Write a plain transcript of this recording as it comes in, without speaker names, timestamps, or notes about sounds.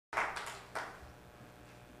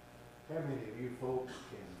How many of you folks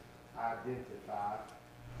can identify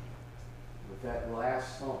with that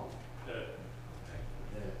last song that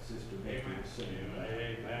Sister Becky was singing?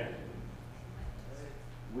 Amen.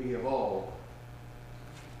 We have all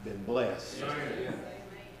been blessed. Amen.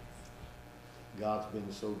 God's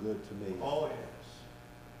been so good to me. Oh,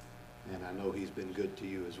 yes. And I know He's been good to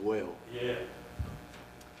you as well. Yeah.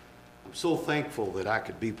 I'm so thankful that I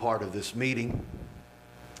could be part of this meeting.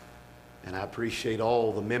 And I appreciate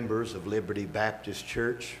all the members of Liberty Baptist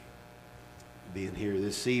Church being here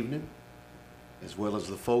this evening, as well as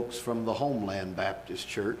the folks from the Homeland Baptist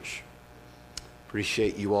Church.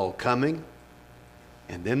 Appreciate you all coming.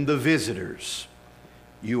 And then the visitors.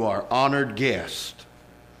 You are honored guests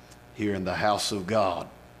here in the house of God.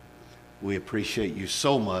 We appreciate you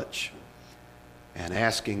so much and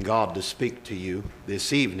asking God to speak to you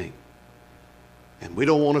this evening. And we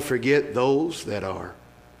don't want to forget those that are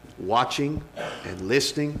watching and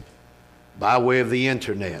listening by way of the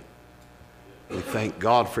internet. We thank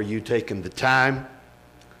God for you taking the time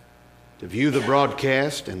to view the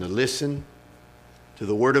broadcast and to listen to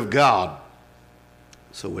the Word of God.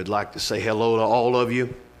 So we'd like to say hello to all of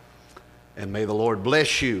you, and may the Lord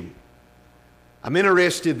bless you. I'm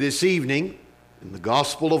interested this evening in the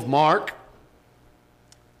Gospel of Mark,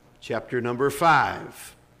 chapter number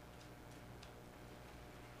 5.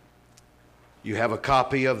 You have a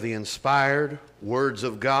copy of the inspired words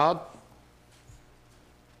of God.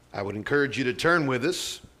 I would encourage you to turn with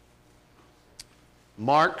us.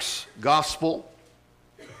 Mark's Gospel,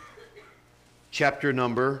 chapter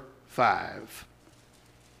number 5.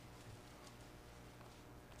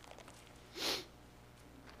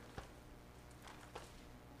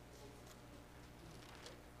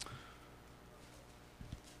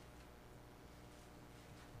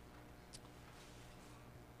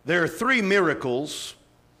 There are 3 miracles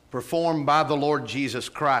performed by the Lord Jesus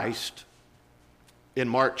Christ in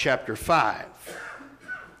Mark chapter 5.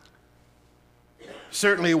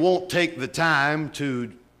 Certainly won't take the time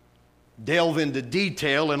to delve into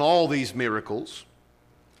detail in all these miracles,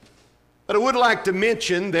 but I would like to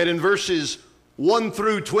mention that in verses 1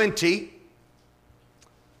 through 20,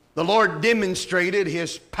 the Lord demonstrated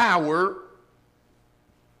His power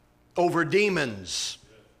over demons.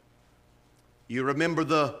 You remember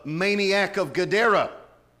the maniac of Gadara,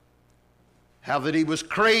 how that he was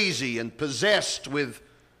crazy and possessed with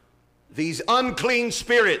these unclean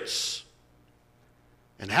spirits,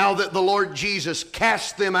 and how that the Lord Jesus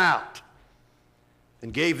cast them out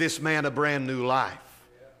and gave this man a brand new life,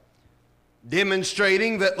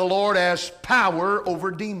 demonstrating that the Lord has power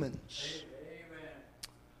over demons. Amen.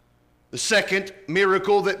 The second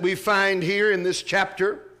miracle that we find here in this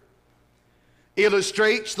chapter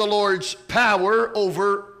illustrates the Lord's power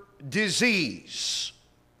over disease.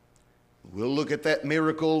 We'll look at that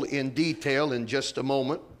miracle in detail in just a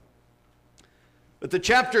moment. But the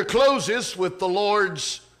chapter closes with the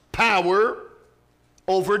Lord's power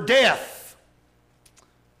over death.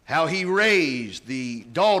 How He raised the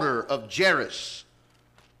daughter of Jairus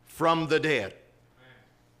from the dead.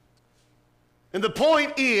 And the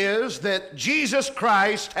point is that Jesus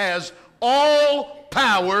Christ has all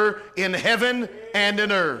power in heaven and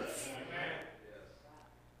in earth.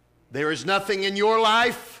 There is nothing in your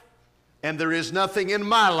life, and there is nothing in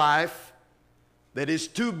my life that is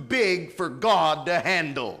too big for God to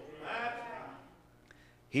handle.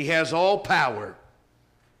 He has all power,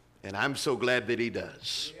 and I'm so glad that He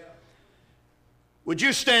does. Would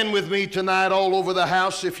you stand with me tonight all over the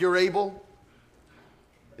house if you're able,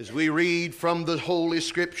 as we read from the Holy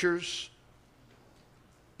Scriptures?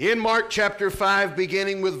 In Mark chapter 5,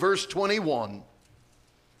 beginning with verse 21.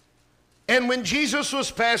 And when Jesus was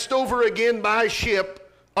passed over again by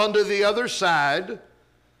ship unto the other side,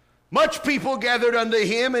 much people gathered unto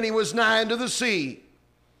Him, and He was nigh unto the sea.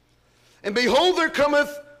 And behold, there cometh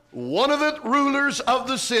one of the rulers of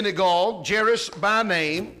the synagogue, Jairus by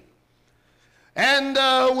name. And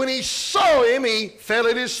when he saw Him, he fell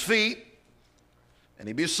at His feet, and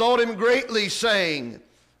he besought Him greatly, saying,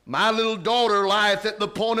 My little daughter lieth at the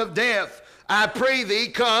point of death. I pray thee,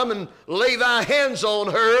 come and lay thy hands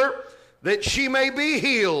on her, that she may be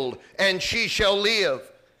healed, and she shall live.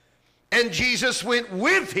 And Jesus went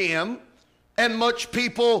with him, and much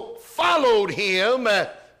people followed Him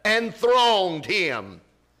and thronged Him.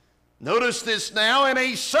 Notice this now. And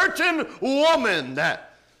a certain woman,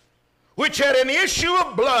 which had an issue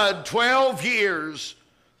of blood 12 years,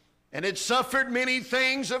 and had suffered many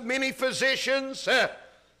things of many physicians,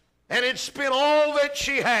 and had spent all that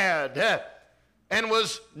she had, and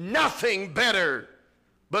was nothing better,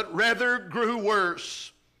 but rather grew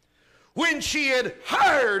worse. When she had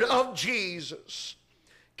heard of Jesus,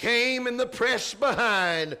 came in the press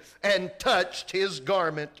behind and touched his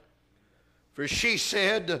garment. For she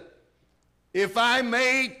said, if I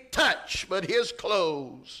may touch but his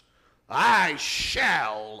clothes, I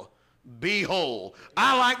shall be whole.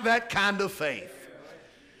 I like that kind of faith.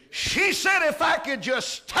 She said, if I could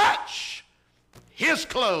just touch his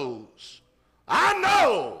clothes, I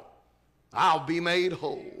know I'll be made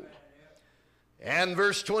whole. And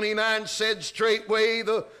verse 29 said, straightway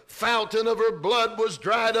the fountain of her blood was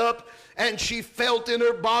dried up, and she felt in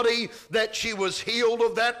her body that she was healed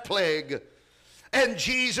of that plague. And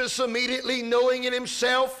Jesus, immediately knowing in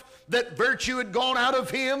himself that virtue had gone out of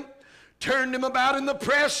him, turned him about in the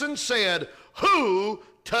press and said, who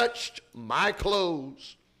touched my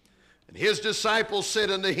clothes? And his disciples said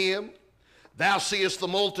unto him, thou seest the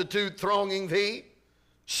multitude thronging thee.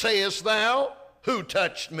 Sayest thou, who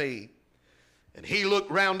touched me? And he looked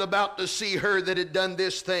round about to see her that had done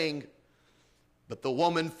this thing. But the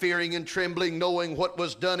woman, fearing and trembling, knowing what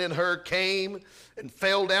was done in her, came and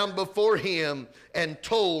fell down before him and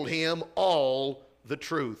told him all the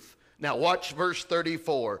truth. Now watch verse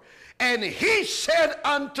 34. And he said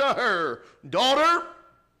unto her, daughter,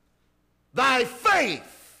 thy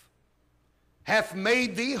faith hath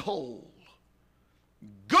made thee whole.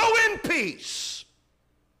 Go in peace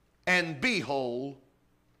and be whole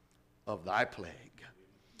of thy plague.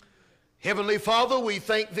 Heavenly Father, we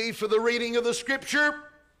thank thee for the reading of the scripture.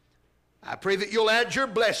 I pray that you'll add your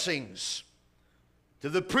blessings to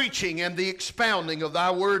the preaching and the expounding of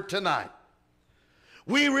thy word tonight.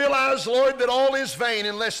 We realize, Lord, that all is vain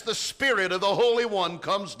unless the Spirit of the Holy One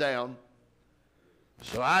comes down.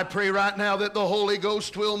 So I pray right now that the Holy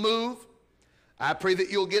Ghost will move. I pray that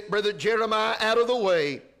you'll get Brother Jeremiah out of the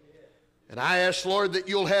way. And I ask, Lord, that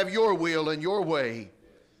you'll have your will and your way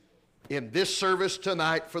in this service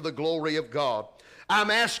tonight for the glory of God. I'm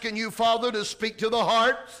asking you, Father, to speak to the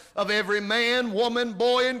heart of every man, woman,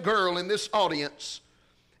 boy, and girl in this audience,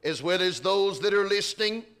 as well as those that are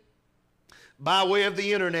listening by way of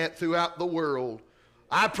the internet throughout the world.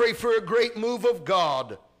 I pray for a great move of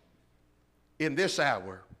God in this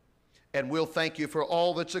hour, and we'll thank you for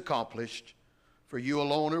all that's accomplished, for you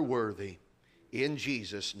alone are worthy. In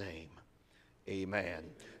Jesus' name, amen.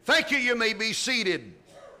 Thank you. You may be seated.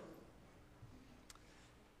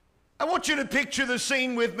 I want you to picture the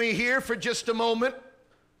scene with me here for just a moment.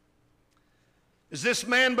 As this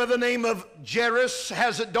man by the name of Jairus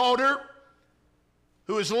has a daughter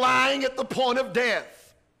who is lying at the point of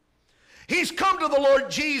death. He's come to the Lord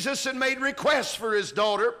Jesus and made requests for his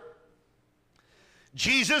daughter.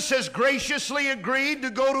 Jesus has graciously agreed to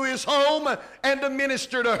go to his home and to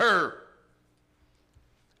minister to her.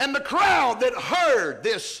 And the crowd that heard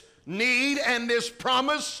this need and this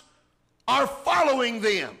promise are following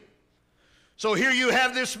them. So here you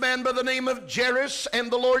have this man by the name of Jairus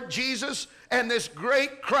and the Lord Jesus and this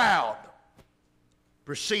great crowd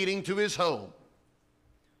proceeding to his home.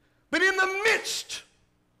 But in the midst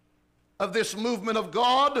of this movement of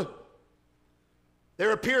God,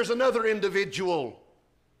 there appears another individual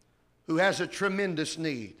who has a tremendous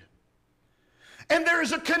need. And there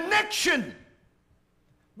is a connection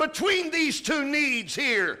between these two needs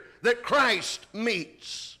here that Christ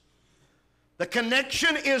meets. The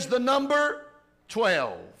connection is the number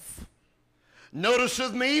 12. Notice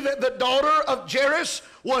with me that the daughter of Jairus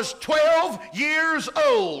was 12 years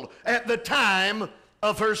old at the time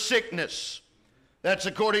of her sickness. That's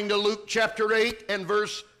according to Luke chapter 8 and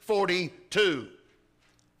verse 42.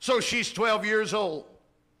 So she's 12 years old.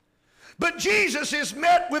 But Jesus is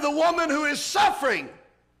met with a woman who is suffering.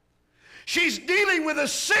 She's dealing with a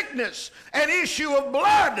sickness, an issue of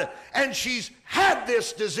blood, and she's had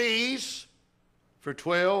this disease for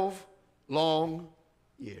 12 long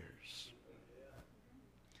years.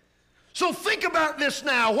 So think about this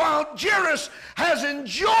now. While Jairus has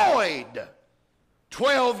enjoyed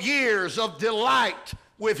 12 years of delight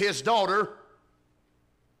with his daughter,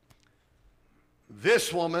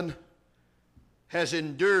 this woman has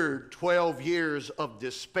endured 12 years of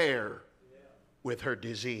despair with her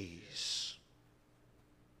disease.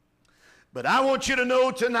 But I want you to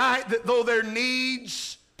know tonight that though their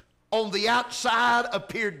needs on the outside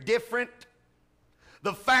appear different,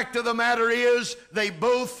 the fact of the matter is they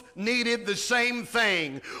both needed the same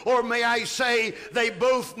thing. Or may I say, they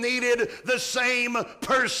both needed the same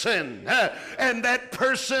person. And that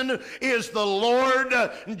person is the Lord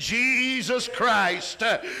Jesus Christ.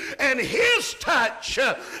 And his touch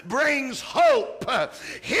brings hope.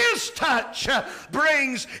 His touch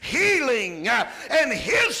brings healing. And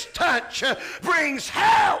his touch brings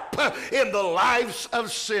help in the lives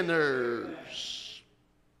of sinners.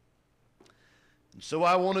 So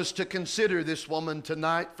I want us to consider this woman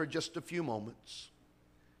tonight for just a few moments,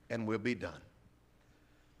 and we'll be done.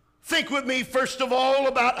 Think with me, first of all,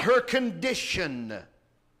 about her condition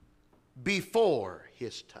before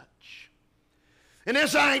his touch. And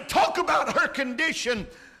as I talk about her condition,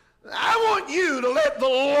 I want you to let the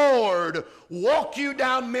Lord walk you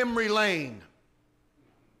down memory lane.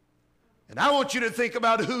 And I want you to think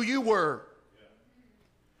about who you were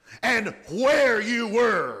and where you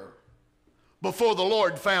were before the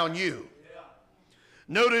Lord found you.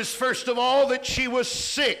 Notice, first of all, that she was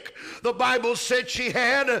sick. The Bible said she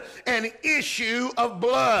had an issue of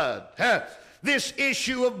blood. This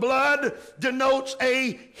issue of blood denotes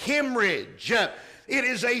a hemorrhage. It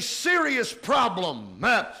is a serious problem,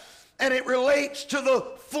 and it relates to the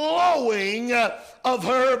flowing of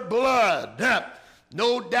her blood.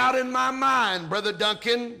 No doubt in my mind, Brother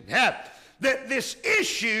Duncan, that this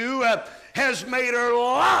issue has made her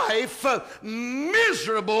life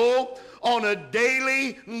miserable on a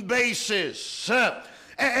daily basis.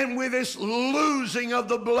 And with this losing of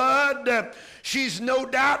the blood, she's no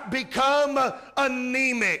doubt become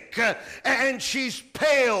anemic, and she's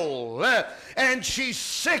pale, and she's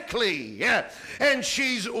sickly, and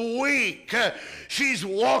she's weak. She's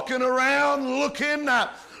walking around looking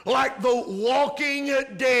like the walking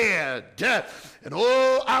dead. And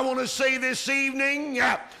oh, I want to say this evening,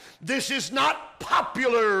 this is not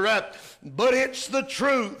popular, but it's the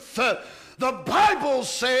truth. The Bible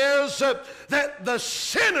says that the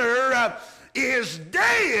sinner is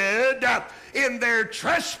dead in their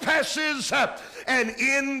trespasses and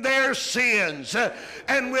in their sins.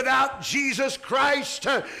 And without Jesus Christ,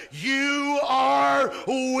 you are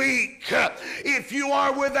weak. If you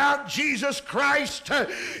are without Jesus Christ,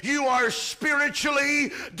 you are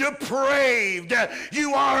spiritually depraved.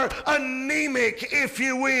 You are anemic, if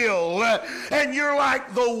you will. And you're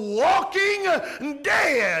like the walking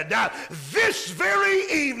dead this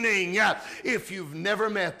very evening if you've never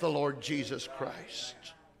met the Lord Jesus Christ.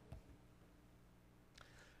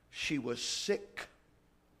 She was sick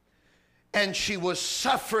and she was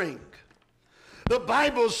suffering. The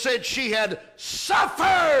Bible said she had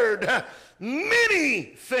suffered many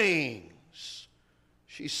things.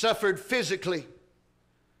 She suffered physically,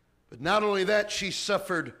 but not only that, she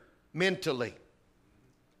suffered mentally.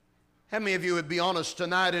 How many of you would be honest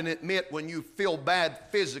tonight and admit when you feel bad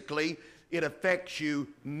physically, it affects you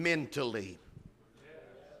mentally?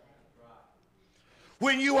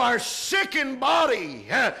 When you are sick in body,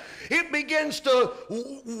 it begins to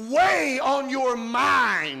weigh on your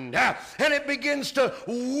mind, and it begins to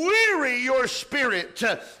weary your spirit.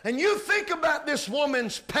 And you think about this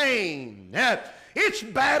woman's pain. It's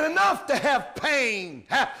bad enough to have pain,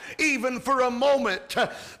 even for a moment.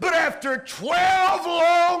 But after 12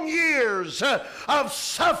 long years of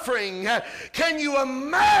suffering, can you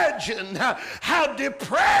imagine how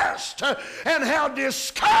depressed and how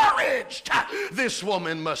discouraged this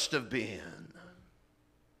woman must have been?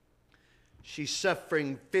 She's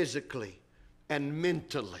suffering physically and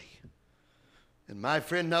mentally. And my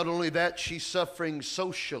friend, not only that, she's suffering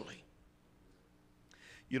socially.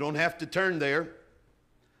 You don't have to turn there.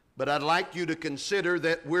 But I'd like you to consider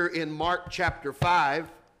that we're in Mark chapter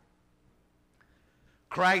 5.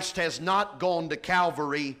 Christ has not gone to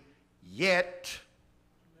Calvary yet.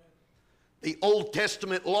 The Old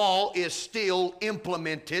Testament law is still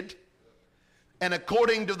implemented. And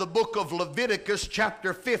according to the book of Leviticus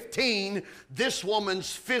chapter 15, this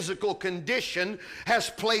woman's physical condition has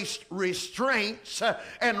placed restraints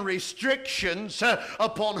and restrictions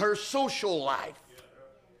upon her social life.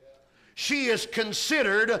 She is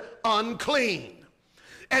considered unclean.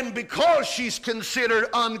 And because she's considered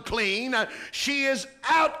unclean, she is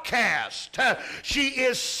outcast. She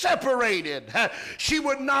is separated. She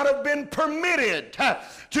would not have been permitted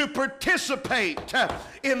to participate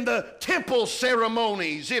in the temple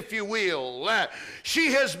ceremonies, if you will.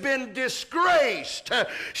 She has been disgraced.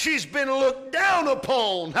 She's been looked down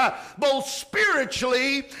upon, both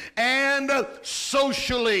spiritually and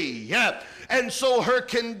socially. And so her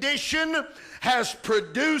condition has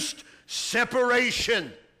produced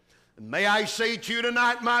separation. May I say to you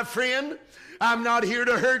tonight, my friend, I'm not here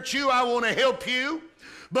to hurt you. I want to help you.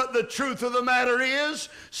 But the truth of the matter is,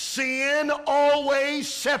 sin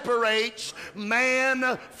always separates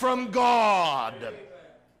man from God.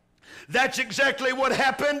 That's exactly what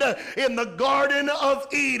happened in the Garden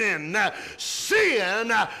of Eden.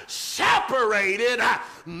 Sin separated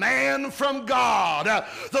man from God.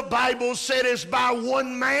 The Bible said, as by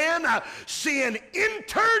one man sin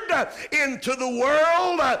entered into the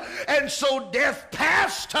world, and so death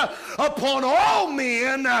passed upon all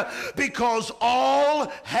men because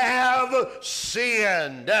all have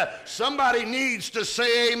sinned. Somebody needs to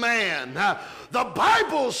say amen. The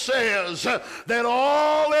Bible says that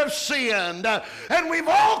all have sinned, and we've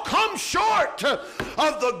all come short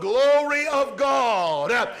of the glory of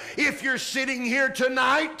God. If you're sitting here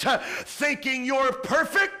tonight thinking you're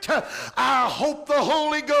perfect, I hope the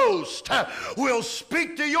Holy Ghost will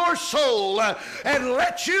speak to your soul and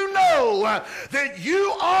let you know that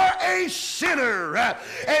you are a sinner,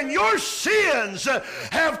 and your sins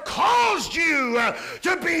have caused you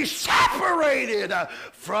to be separated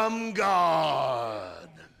from God.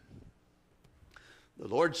 The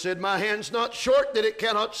Lord said, my hand's not short that it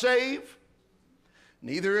cannot save,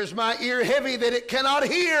 neither is my ear heavy that it cannot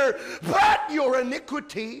hear, but your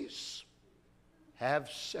iniquities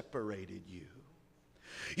have separated you.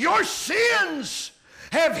 Your sins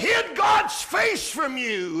have hid God's face from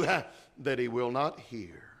you, that he will not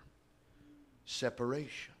hear.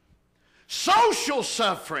 Separation. Social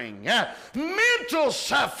suffering, mental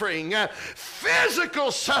suffering, physical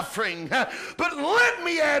suffering. But let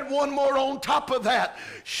me add one more on top of that.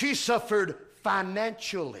 She suffered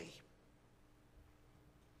financially.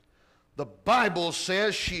 The Bible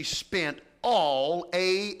says she spent all,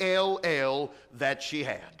 A-L-L, that she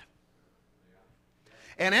had.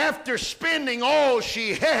 And after spending all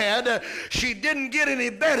she had, she didn't get any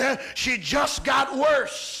better. She just got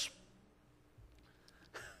worse.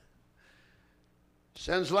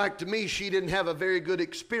 Sounds like to me she didn't have a very good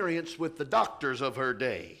experience with the doctors of her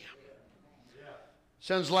day.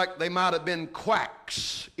 Sounds like they might have been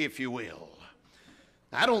quacks, if you will.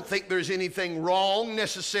 I don't think there's anything wrong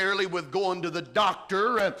necessarily with going to the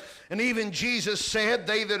doctor. And even Jesus said,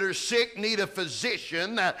 they that are sick need a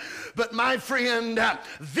physician. But my friend,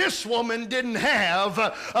 this woman didn't have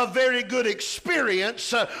a very good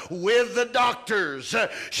experience with the doctors.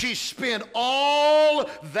 She spent all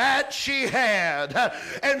that she had.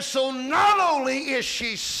 And so not only is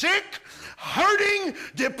she sick, hurting,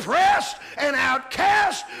 depressed, and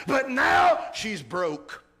outcast, but now she's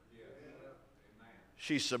broke.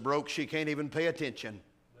 She's so broke she can't even pay attention.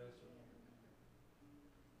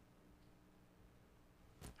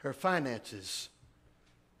 Her finances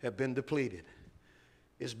have been depleted.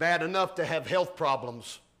 It's bad enough to have health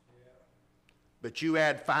problems, but you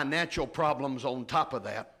add financial problems on top of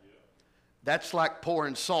that. That's like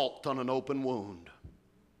pouring salt on an open wound.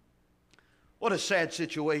 What a sad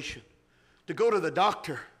situation. To go to the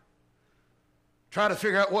doctor, try to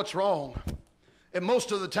figure out what's wrong. And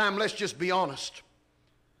most of the time, let's just be honest,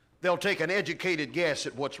 they'll take an educated guess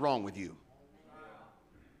at what's wrong with you.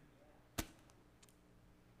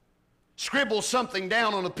 Scribble something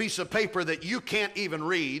down on a piece of paper that you can't even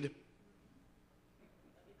read.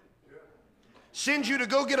 Send you to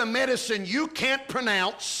go get a medicine you can't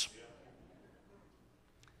pronounce.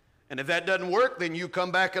 And if that doesn't work, then you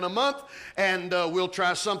come back in a month and we'll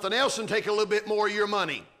try something else and take a little bit more of your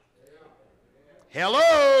money.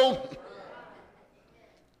 Hello?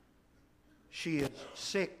 She is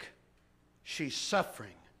sick, she's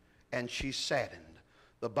suffering, and she's saddened.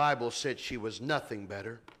 The Bible said she was nothing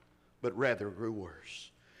better, but rather grew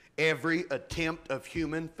worse. Every attempt of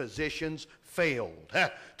human physicians failed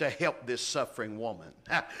to help this suffering woman.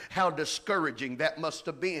 How discouraging that must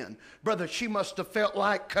have been. Brother, she must have felt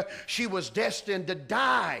like she was destined to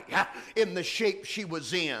die in the shape she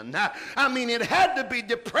was in. I mean, it had to be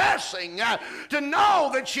depressing to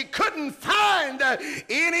know that she couldn't find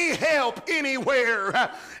any help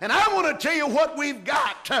anywhere. And I want to tell you what we've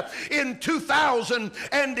got in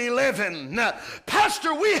 2011.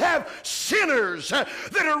 Pastor, we have sinners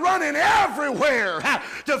that are running everywhere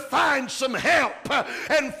to find some help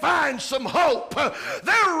and find some hope.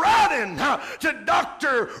 They're running to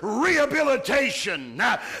doctor rehabilitation.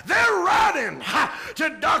 They're running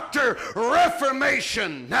to doctor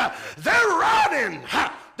reformation. They're running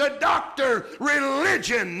to doctor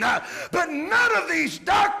religion. But none of these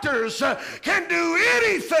doctors can do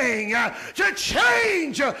anything to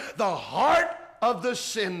change the heart of the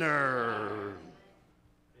sinner.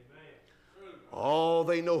 All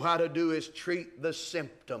they know how to do is treat the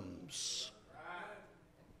symptoms.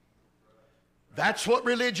 That's what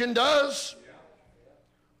religion does.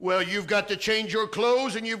 Well, you've got to change your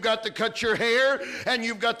clothes, and you've got to cut your hair, and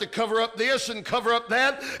you've got to cover up this and cover up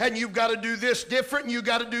that, and you've got to do this different, and you've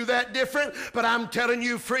got to do that different. But I'm telling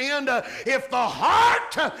you, friend, if the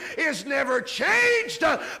heart is never changed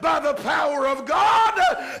by the power of God,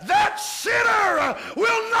 that sinner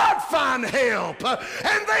will not find help,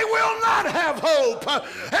 and they will not have hope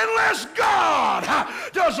unless God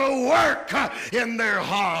does a work in their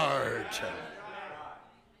heart.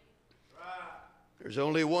 There's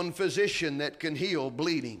only one physician that can heal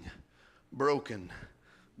bleeding, broken,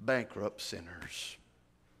 bankrupt sinners.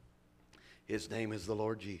 His name is the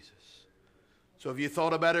Lord Jesus. So have you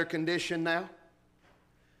thought about her condition now?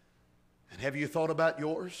 And have you thought about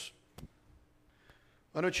yours?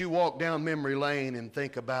 Why don't you walk down memory lane and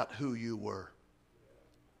think about who you were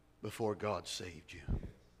before God saved you?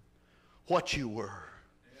 What you were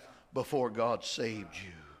before God saved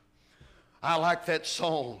you. I like that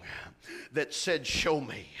song that said, show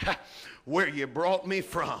me where you brought me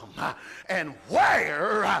from and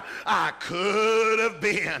where I could have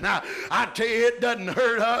been. I tell you, it doesn't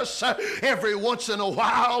hurt us every once in a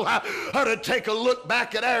while to take a look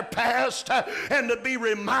back at our past and to be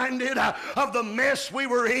reminded of the mess we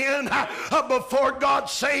were in before God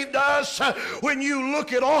saved us. When you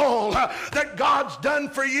look at all that God's done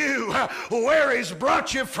for you, where He's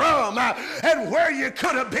brought you from, and where you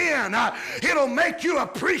could have been, it'll make you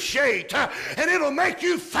appreciate and it'll make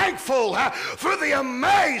you thankful for the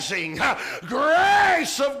amazing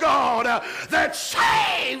grace of God that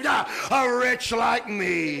saved a wretch like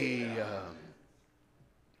me.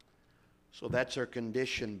 So that's our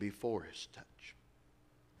condition before His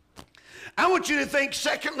touch. I want you to think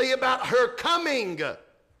secondly about her coming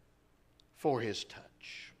for His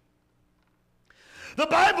touch. The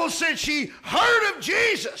Bible said she heard of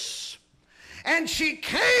Jesus, and she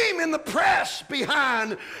came in the press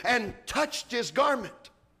behind and touched His garment.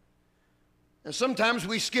 And sometimes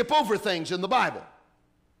we skip over things in the Bible.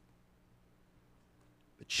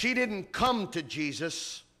 But she didn't come to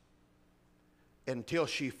Jesus until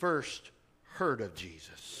she first heard of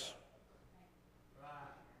Jesus.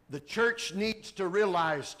 The church needs to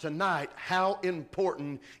realize tonight how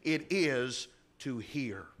important it is to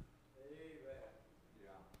hear.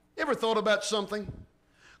 Ever thought about something?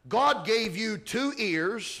 God gave you 2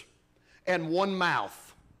 ears and 1 mouth.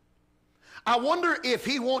 I wonder if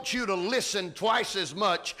He wants you to listen twice as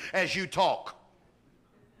much as you talk.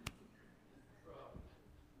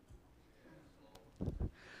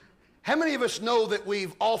 How many of us know that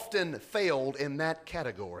we've often failed in that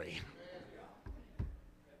category?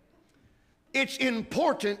 It's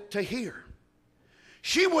important to hear.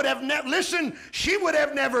 She would have she would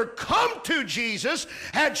have never come to Jesus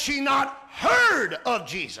had she not heard of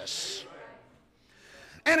Jesus.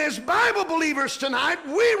 And as Bible believers tonight,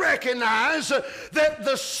 we recognize that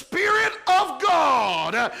the Spirit of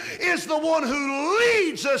God is the one who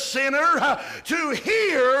leads a sinner to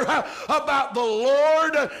hear about the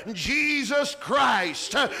Lord Jesus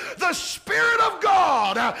Christ. The Spirit of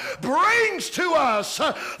God brings to us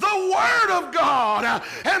the Word of God,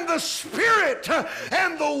 and the Spirit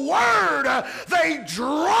and the Word, they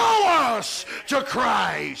draw us to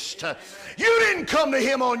Christ. You didn't come to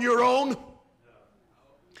Him on your own.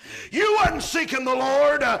 You wasn't seeking the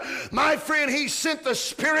Lord. My friend, He sent the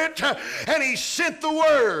Spirit and He sent the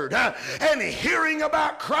Word. And hearing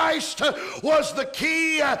about Christ was the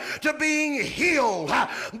key to being healed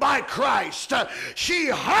by Christ. She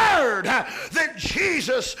heard that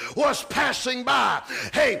Jesus was passing by.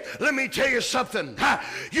 Hey, let me tell you something.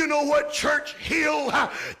 You know what Church Hill,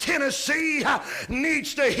 Tennessee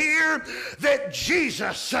needs to hear? That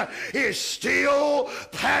Jesus is still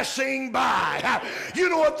passing by. You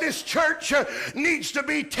know what this church needs to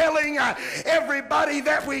be telling everybody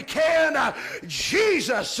that we can?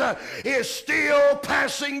 Jesus is still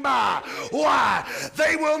passing by. Why?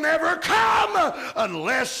 They will never come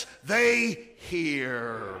unless they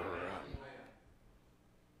hear.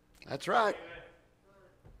 That's right.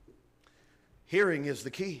 Hearing is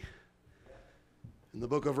the key. In the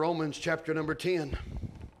book of Romans, chapter number 10,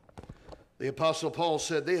 the Apostle Paul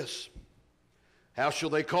said this: how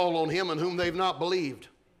shall they call on Him in whom they've not believed?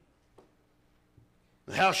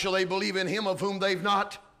 How shall they believe in Him of whom they've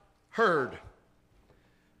not heard?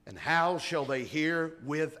 And how shall they hear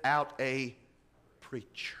without a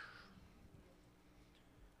preacher?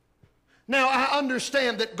 Now, I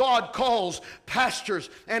understand that God calls pastors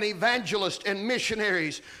and evangelists and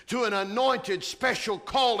missionaries to an anointed special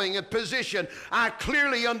calling and position. I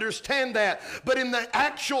clearly understand that. But in the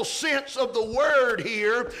actual sense of the word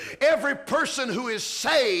here, every person who is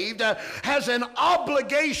saved has an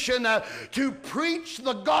obligation to preach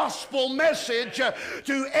the gospel message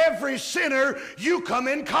to every sinner you come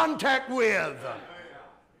in contact with.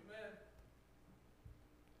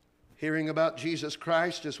 Hearing about Jesus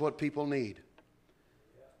Christ is what people need.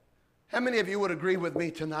 How many of you would agree with me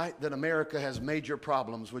tonight that America has major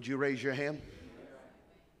problems? Would you raise your hand?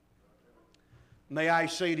 May I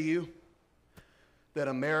say to you that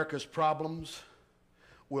America's problems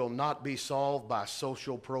will not be solved by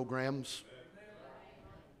social programs?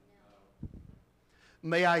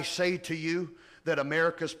 May I say to you that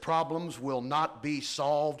America's problems will not be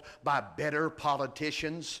solved by better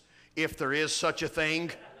politicians, if there is such a thing?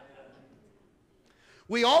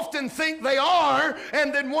 We often think they are,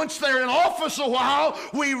 and then once they're in office a while,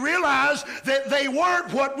 we realize that they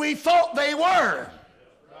weren't what we thought they were.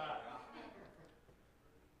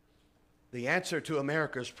 The answer to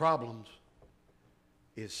America's problems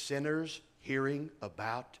is sinners hearing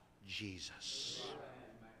about Jesus.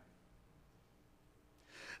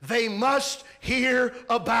 They must hear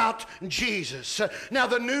about Jesus. Now,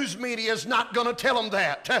 the news media is not going to tell them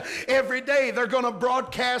that. Every day they're going to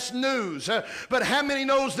broadcast news. But how many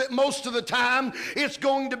knows that most of the time it's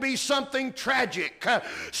going to be something tragic?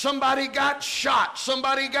 Somebody got shot.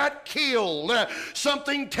 Somebody got killed.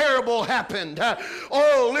 Something terrible happened.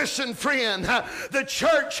 Oh, listen, friend. The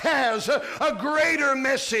church has a greater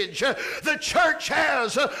message. The church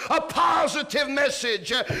has a positive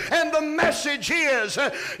message. And the message is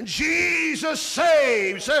Jesus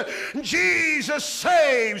saves. Jesus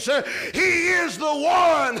saves. He is the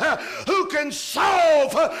one who can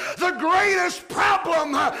solve the greatest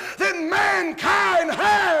problem that mankind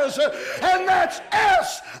has, and that's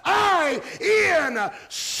S-I-N,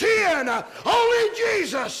 sin. Only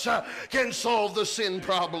Jesus can solve the sin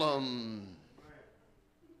problem.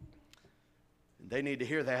 They need to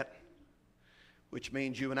hear that, which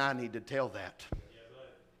means you and I need to tell that.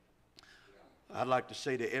 I'd like to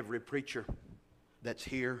say to every preacher that's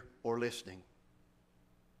here or listening,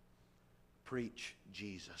 preach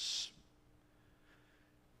Jesus.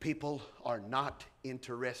 People are not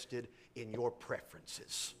interested in your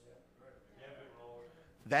preferences.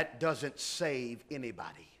 That doesn't save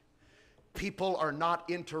anybody. People are not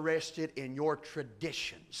interested in your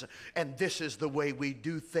traditions, and this is the way we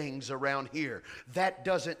do things around here. That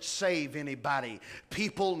doesn't save anybody.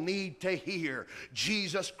 People need to hear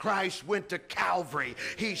Jesus Christ went to Calvary.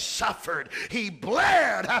 He suffered. He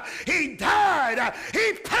bled. He died.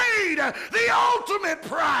 He paid the ultimate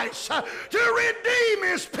price to redeem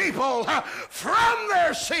His people from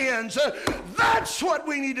their sins. That's what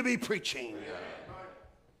we need to be preaching.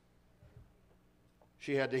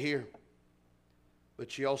 She had to hear. But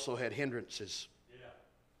she also had hindrances. I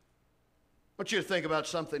want you to think about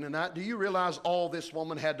something tonight. Do you realize all this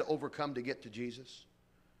woman had to overcome to get to Jesus?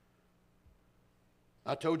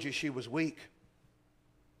 I told you she was weak,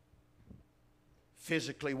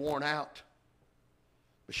 physically worn out,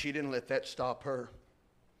 but she didn't let that stop her.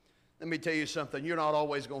 Let me tell you something. You're not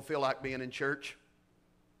always going to feel like being in church.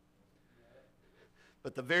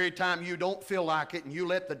 But the very time you don't feel like it and you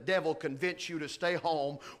let the devil convince you to stay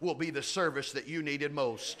home will be the service that you needed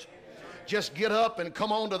most. Just get up and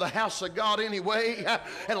come on to the house of God anyway.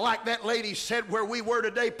 And like that lady said where we were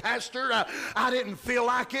today, Pastor, I didn't feel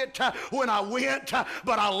like it when I went,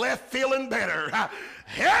 but I left feeling better.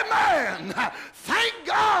 Amen. Thank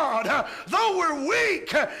God. Though we're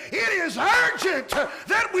weak, it is urgent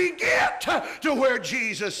that we get to where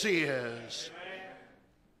Jesus is.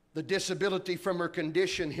 The disability from her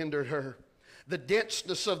condition hindered her. The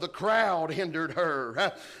denseness of the crowd hindered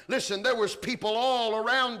her. Listen, there was people all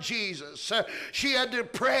around Jesus. She had to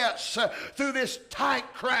press through this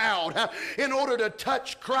tight crowd in order to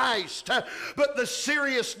touch Christ. But the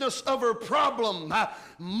seriousness of her problem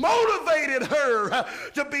motivated her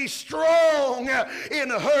to be strong in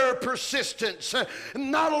her persistence.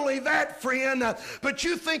 Not only that, friend, but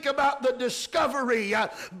you think about the discovery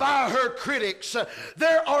by her critics.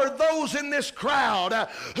 There are those in this crowd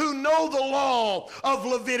who know the law law of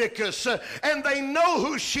Leviticus, and they know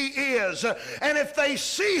who she is. And if they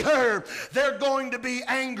see her, they're going to be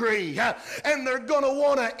angry, and they're going to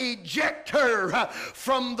want to eject her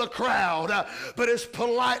from the crowd. But as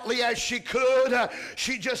politely as she could,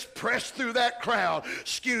 she just pressed through that crowd.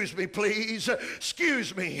 Excuse me, please.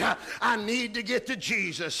 Excuse me. I need to get to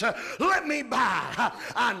Jesus. Let me by.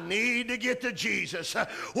 I need to get to Jesus.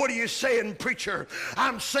 What are you saying, preacher?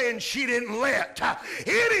 I'm saying she didn't let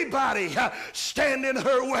anybody stand in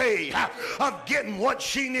her way of getting what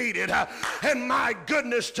she needed. And my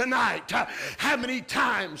goodness, tonight, how many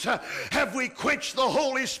times have we quenched the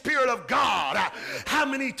Holy Spirit of God? How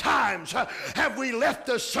many times have we left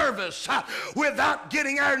the service without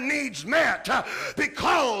getting our needs met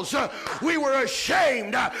because we were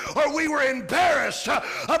ashamed or we were embarrassed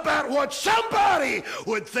about what somebody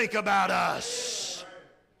would think about us?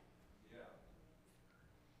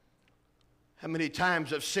 How many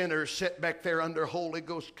times have sinners sat back there under Holy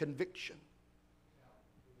Ghost conviction,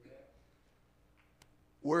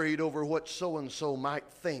 worried over what so-and-so might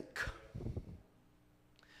think,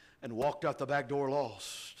 and walked out the back door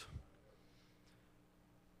lost?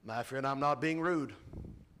 My friend, I'm not being rude.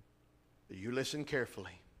 You listen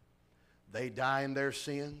carefully. They die in their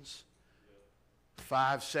sins.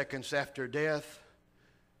 5 seconds after death,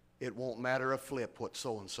 it won't matter a flip what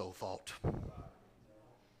so-and-so thought.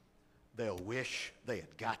 They'll wish they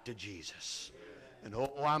had got to Jesus. And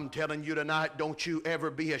oh, I'm telling you tonight, don't you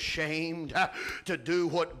ever be ashamed to do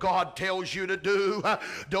what God tells you to do.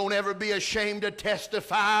 Don't ever be ashamed to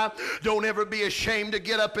testify. Don't ever be ashamed to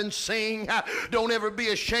get up and sing. Don't ever be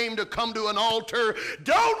ashamed to come to an altar.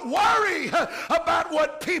 Don't worry about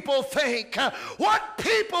what people think. What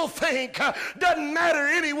people think doesn't matter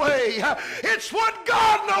anyway. It's what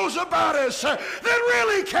God knows about us that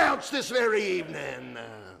really counts this very evening.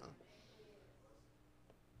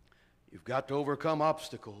 You've got to overcome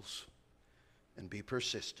obstacles and be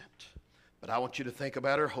persistent. But I want you to think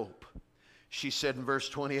about her hope. She said in verse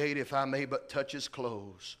 28, if I may but touch his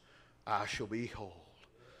clothes, I shall be whole.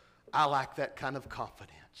 I like that kind of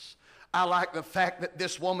confidence. I like the fact that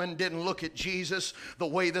this woman didn't look at Jesus the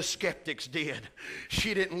way the skeptics did.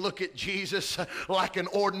 She didn't look at Jesus like an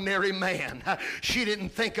ordinary man. She didn't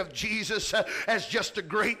think of Jesus as just a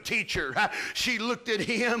great teacher. She looked at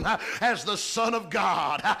him as the Son of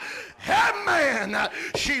God. Amen.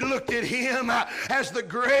 She looked at him as the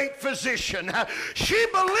great physician. She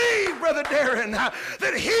believed, Brother Darren,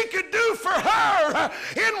 that he could do for her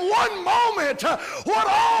in one moment what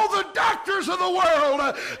all the doctors of the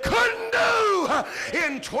world couldn't do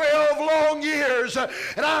in 12 long years.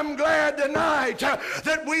 And I'm glad tonight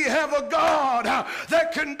that we have a God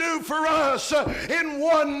that can do for us in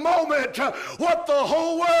one moment what the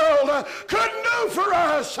whole world couldn't do for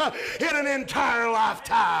us in an entire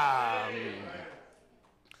lifetime.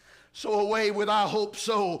 So away with I hope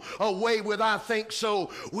so, away with I think so.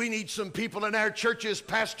 We need some people in our churches,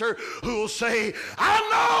 Pastor, who will say, I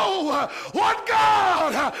know what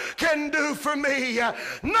God can do for me.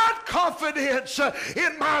 Not confidence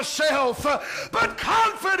in myself, but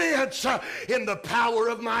confidence in the power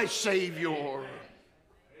of my Savior.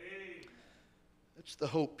 That's the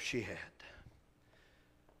hope she had.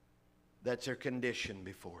 That's her condition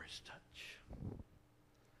before his touch,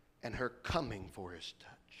 and her coming for his touch.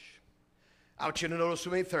 I want you to notice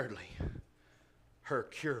with me, thirdly, her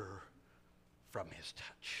cure from his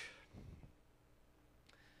touch.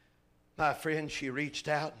 My friend, she reached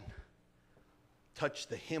out and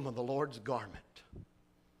touched the hem of the Lord's garment.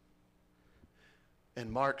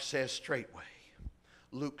 And Mark says straightway,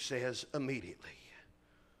 Luke says immediately,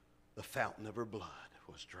 the fountain of her blood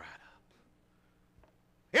was dried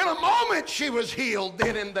up. In a moment she was healed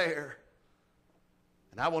then and there.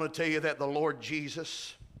 And I want to tell you that the Lord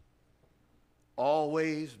Jesus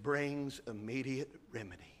always brings immediate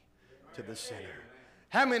remedy to the sinner.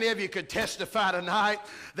 How many of you could testify tonight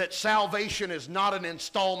that salvation is not an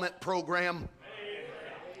installment program?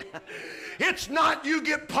 It's not you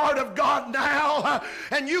get part of God now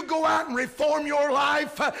and you go out and reform your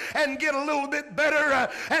life and get a little bit better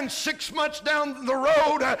and 6 months down the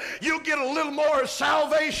road you'll get a little more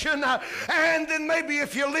salvation and then maybe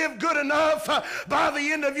if you live good enough by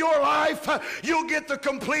the end of your life you'll get the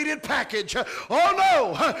completed package. Oh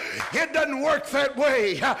no, it doesn't work that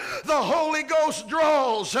way. The Holy Ghost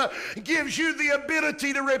draws, gives you the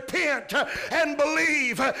ability to repent and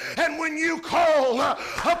believe, and when you call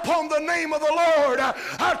upon the name of the Lord,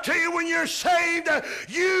 I'll tell you, when you're saved,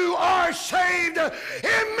 you are saved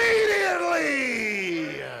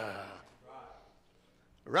immediately.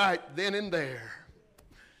 Right then and there.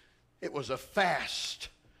 It was a fast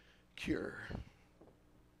cure.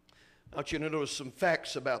 I want you to notice some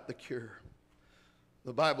facts about the cure.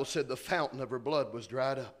 The Bible said the fountain of her blood was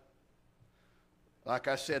dried up. Like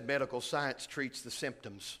I said, medical science treats the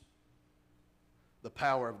symptoms. The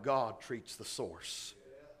power of God treats the source.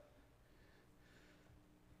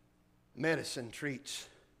 Medicine treats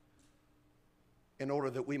in order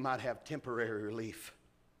that we might have temporary relief.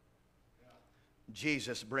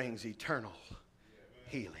 Jesus brings eternal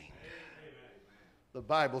healing. The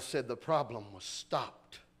Bible said the problem was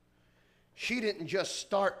stopped. She didn't just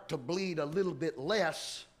start to bleed a little bit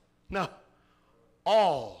less. No,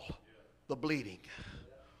 all the bleeding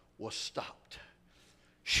was stopped.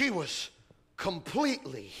 She was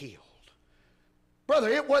completely healed. Brother,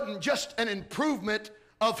 it wasn't just an improvement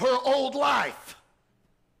of her old life.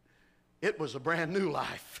 It was a brand new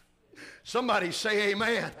life. Somebody say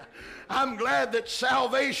amen. I'm glad that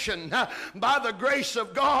salvation by the grace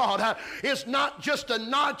of God is not just a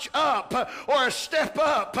notch up or a step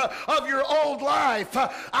up of your old life.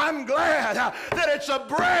 I'm glad that it's a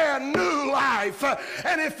brand new life.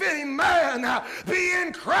 And if any man be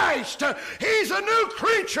in Christ, he's a new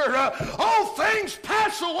creature. All things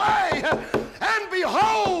pass away, and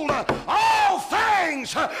behold, all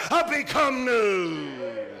things have become new.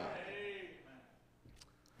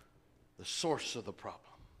 The source of the problem.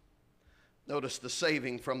 Notice the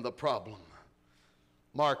saving from the problem.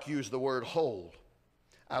 Mark used the word whole.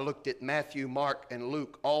 I looked at Matthew, Mark, and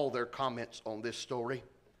Luke, all their comments on this story.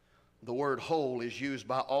 The word whole is used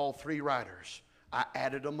by all three writers. I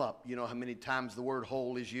added them up. You know how many times the word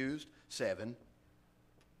whole is used? 7.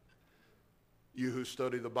 You who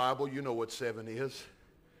study the Bible, you know what 7 is.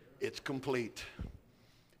 It's complete.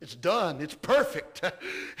 It's done. It's perfect.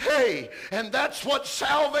 Hey, and that's what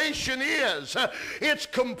salvation is. It's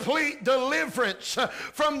complete deliverance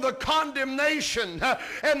from the condemnation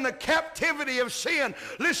and the captivity of sin.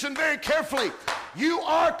 Listen very carefully. You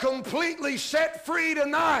are completely set free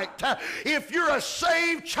tonight. If you're a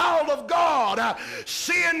saved child of God,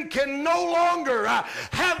 sin can no longer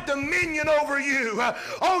have dominion over you.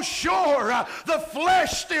 Oh, sure, the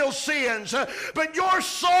flesh still sins, but your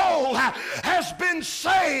soul has been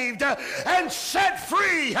saved and set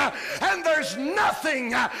free, and there's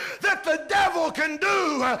nothing that the devil can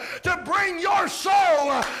do to bring your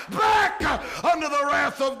soul back under the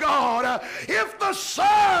wrath of God. If the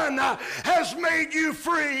Son has made you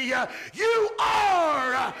free, you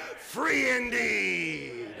are free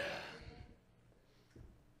indeed.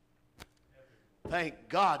 Thank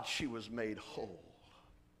God she was made whole.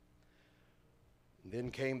 And then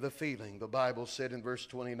came the feeling. The Bible said in verse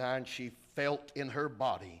 29, she felt in her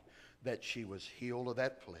body that she was healed of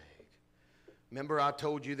that plague. Remember I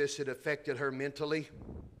told you this had affected her mentally?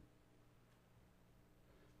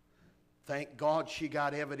 Thank God she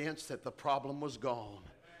got evidence that the problem was gone.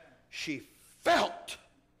 She felt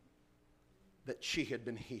that she had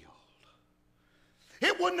been healed.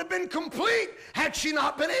 It wouldn't have been complete had she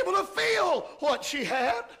not been able to feel what she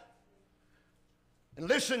had. And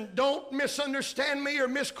listen, don't misunderstand me or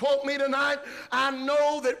misquote me tonight. I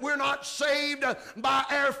know that we're not saved by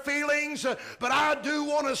our feelings, but I do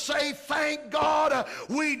want to say thank God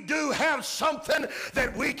we do have something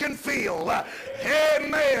that we can feel.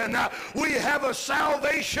 Amen. We have a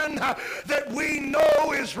salvation that we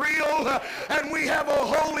know is real, and we have a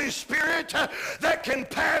Holy Spirit that can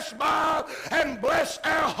pass by and bless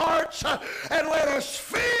our hearts and let us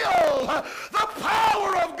feel the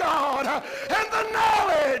power of God and the knowledge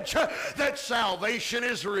that salvation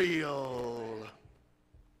is real.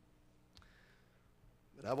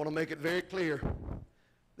 But I want to make it very clear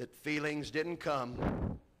that feelings didn't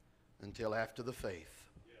come until after the faith.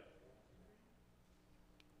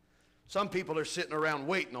 Some people are sitting around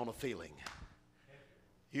waiting on a feeling.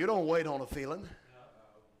 You don't wait on a feeling.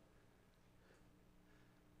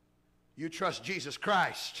 You trust Jesus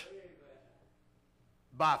Christ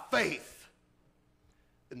by faith,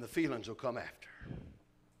 and the feelings will come after.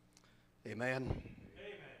 Amen. Amen.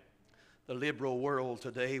 The liberal world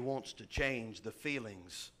today wants to change the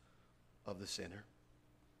feelings of the sinner.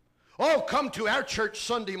 Oh, come to our church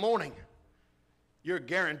Sunday morning. You're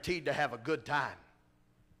guaranteed to have a good time.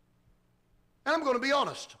 And I'm going to be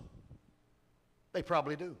honest. They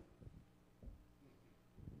probably do.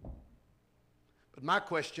 But my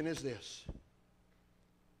question is this.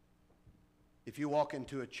 If you walk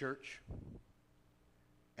into a church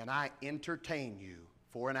and I entertain you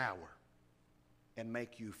for an hour and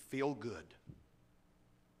make you feel good,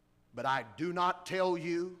 but I do not tell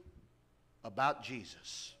you about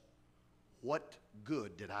Jesus, what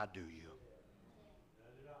good did I do you?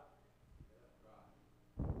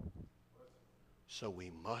 So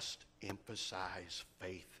we must emphasize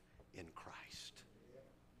faith in Christ.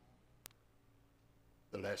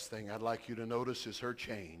 The last thing I'd like you to notice is her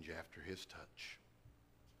change after his touch.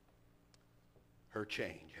 Her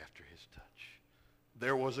change after his touch.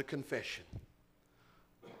 There was a confession.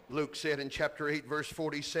 Luke said in chapter 8, verse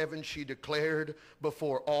 47, she declared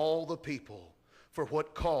before all the people for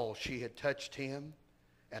what cause she had touched him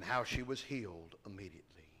and how she was healed immediately.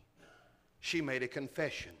 She made a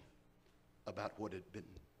confession about what had been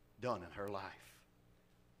done in her life.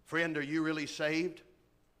 Friend, are you really saved?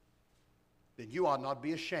 Then you ought not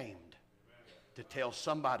be ashamed to tell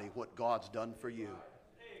somebody what God's done for you.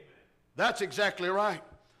 That's exactly right.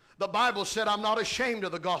 The Bible said, I'm not ashamed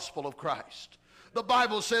of the gospel of Christ. The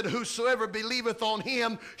Bible said, whosoever believeth on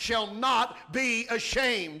him shall not be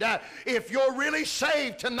ashamed. If you're really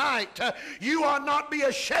saved tonight, you ought not be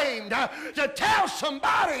ashamed to tell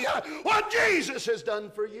somebody what Jesus has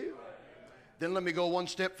done for you. Then let me go one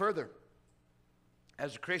step further.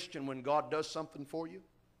 As a Christian, when God does something for you,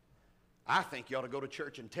 I think you ought to go to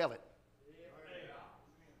church and tell it.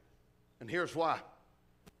 And here's why.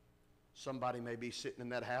 Somebody may be sitting in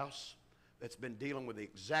that house that's been dealing with the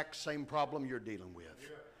exact same problem you're dealing with.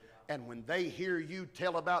 And when they hear you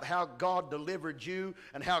tell about how God delivered you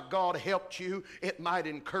and how God helped you, it might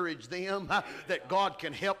encourage them that God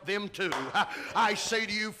can help them too. I say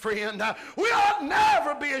to you, friend, we ought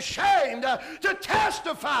never be ashamed to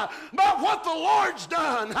testify about what the Lord's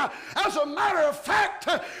done. As a matter of fact,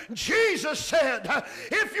 Jesus said,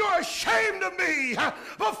 if you're ashamed of me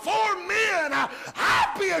before men,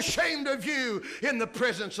 I'll be ashamed of you in the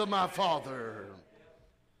presence of my Father.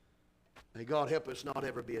 May God help us not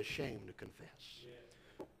ever be ashamed to confess.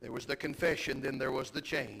 There was the confession, then there was the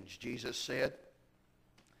change. Jesus said,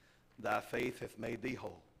 thy faith hath made thee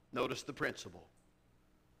whole. Notice the principle.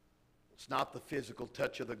 It's not the physical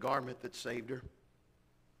touch of the garment that saved her.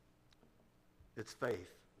 It's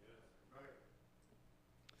faith.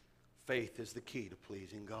 Faith is the key to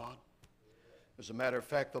pleasing God. As a matter of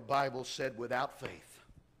fact, the Bible said without faith,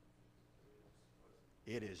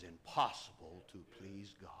 it is impossible to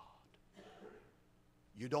please God.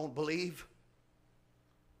 You don't believe?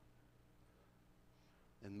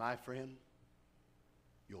 Then, my friend,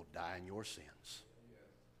 you'll die in your sins.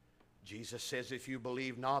 Jesus says, if you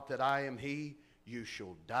believe not that I am he, you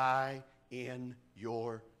shall die in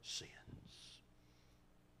your sins.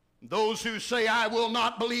 Those who say, I will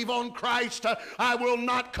not believe on Christ, I will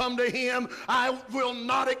not come to him, I will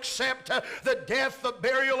not accept the death, the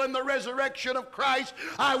burial, and the resurrection of Christ,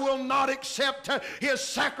 I will not accept his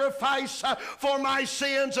sacrifice for my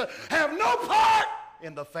sins, have no part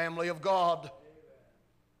in the family of God.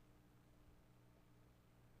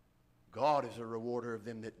 God is a rewarder of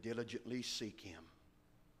them that diligently seek him.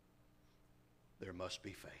 There must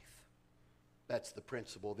be faith. That's the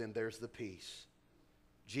principle. Then there's the peace.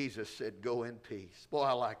 Jesus said, go in peace. Boy,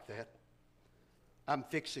 I like that. I'm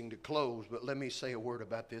fixing to close, but let me say a word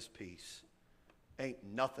about this peace. Ain't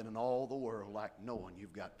nothing in all the world like knowing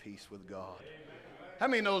you've got peace with God. How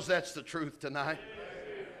many knows that's the truth tonight?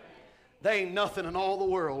 There ain't nothing in all the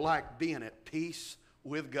world like being at peace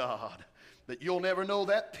with God. But you'll never know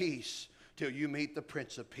that peace till you meet the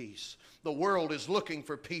Prince of Peace. The world is looking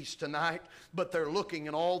for peace tonight, but they're looking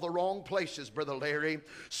in all the wrong places, Brother Larry.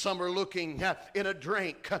 Some are looking in a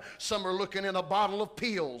drink. Some are looking in a bottle of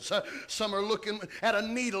pills. Some are looking at a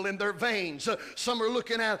needle in their veins. Some are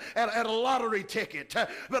looking at a lottery ticket.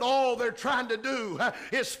 But all they're trying to do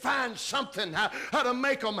is find something to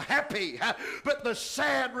make them happy. But the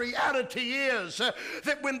sad reality is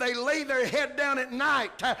that when they lay their head down at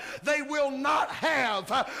night, they will not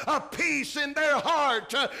have a peace in their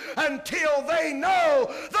heart until they know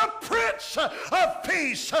the Prince of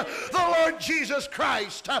Peace, the Lord Jesus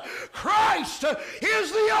Christ. Christ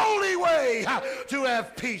is the only way to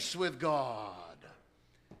have peace with God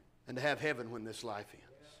and to have heaven when this life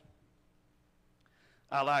ends.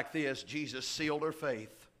 I like this. Jesus sealed her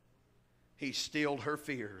faith. He stilled her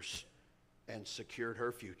fears and secured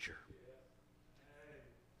her future.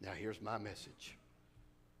 Now here's my message.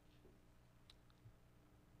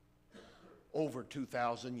 Over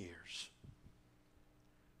 2,000 years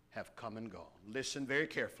have come and gone. Listen very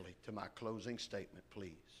carefully to my closing statement,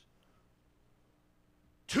 please.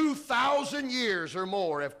 2,000 years or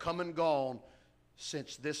more have come and gone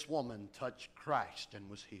since this woman touched Christ and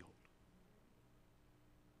was healed.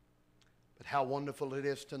 But how wonderful it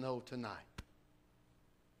is to know tonight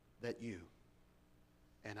that you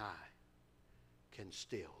and I can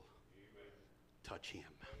still touch him.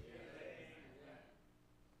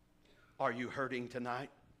 Are you hurting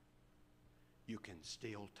tonight? You can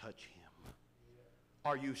still touch him.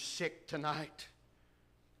 Are you sick tonight?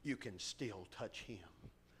 You can still touch him.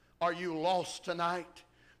 Are you lost tonight?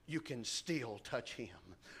 you can still touch him.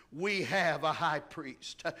 We have a high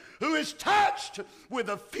priest who is touched with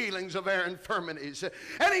the feelings of our infirmities.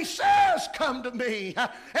 And he says, come to me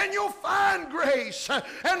and you'll find grace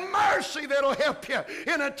and mercy that'll help you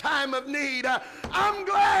in a time of need. I'm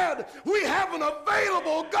glad we have an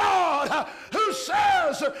available God who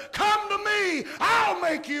says, come to me, I'll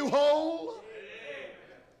make you whole.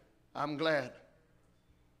 I'm glad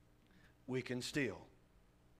we can still